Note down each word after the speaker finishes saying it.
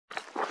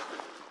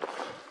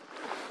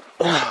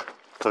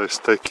He's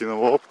taking a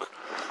walk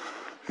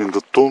in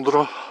the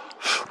tundra.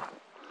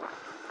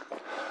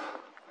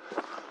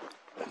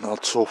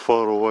 Not so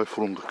far away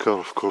from the car,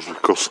 of course,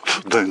 because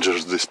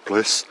dangerous this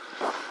place.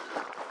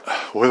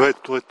 Wait.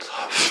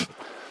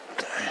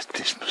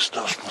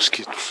 Those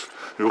mosquitoes.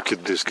 Look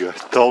at this guy.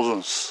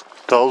 Thousands.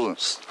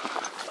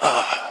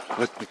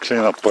 Let me clean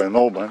up, I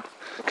know, man.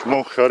 Come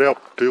on, hurry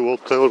up. Do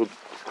whatever you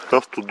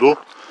have to do.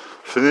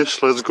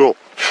 Finish, let's go.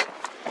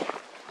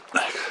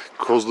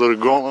 Because they're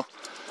gonna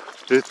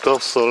eat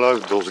us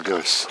alive, those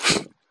guys.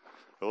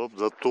 Oh,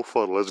 that's too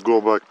far. Let's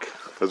go back.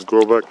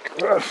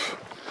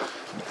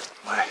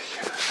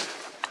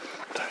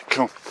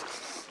 Come.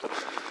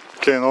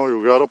 Okay, now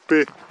you gotta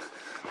pee.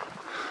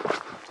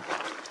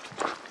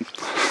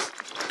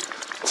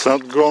 It's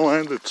not gonna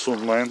end it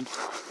soon, man.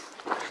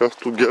 You have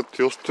to get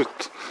used to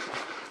it.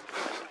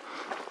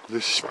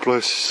 This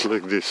place is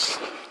like this.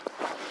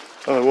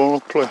 I wanna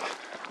play.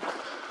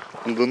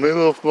 In the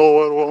middle of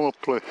nowhere, I wanna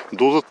play.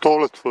 Do the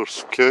toilet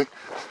first, okay?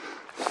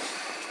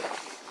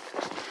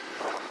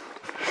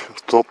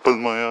 Have to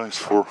open my eyes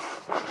for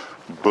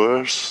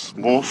bears,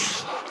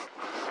 moose.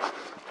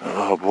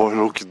 Oh boy,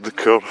 look at the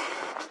car.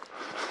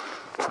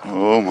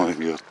 Oh my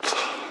god.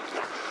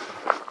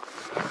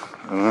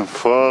 And I'm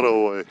far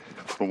away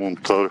from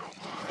Ontario.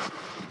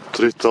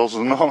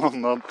 3,000, no,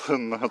 not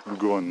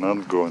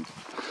going.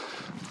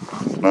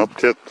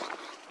 Not yet.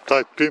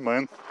 Type P,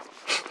 man.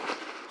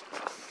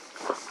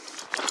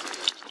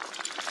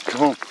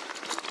 Come on.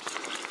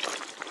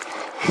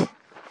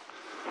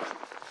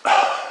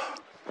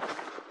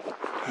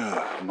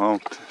 Yeah,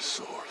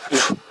 mountains.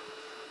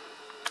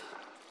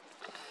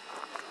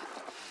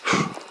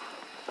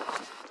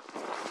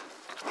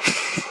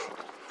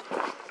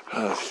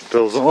 He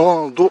doesn't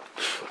want to do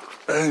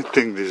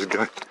anything, this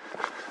guy.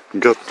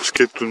 Got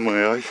mosquito in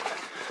my eye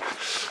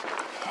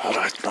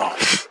right now.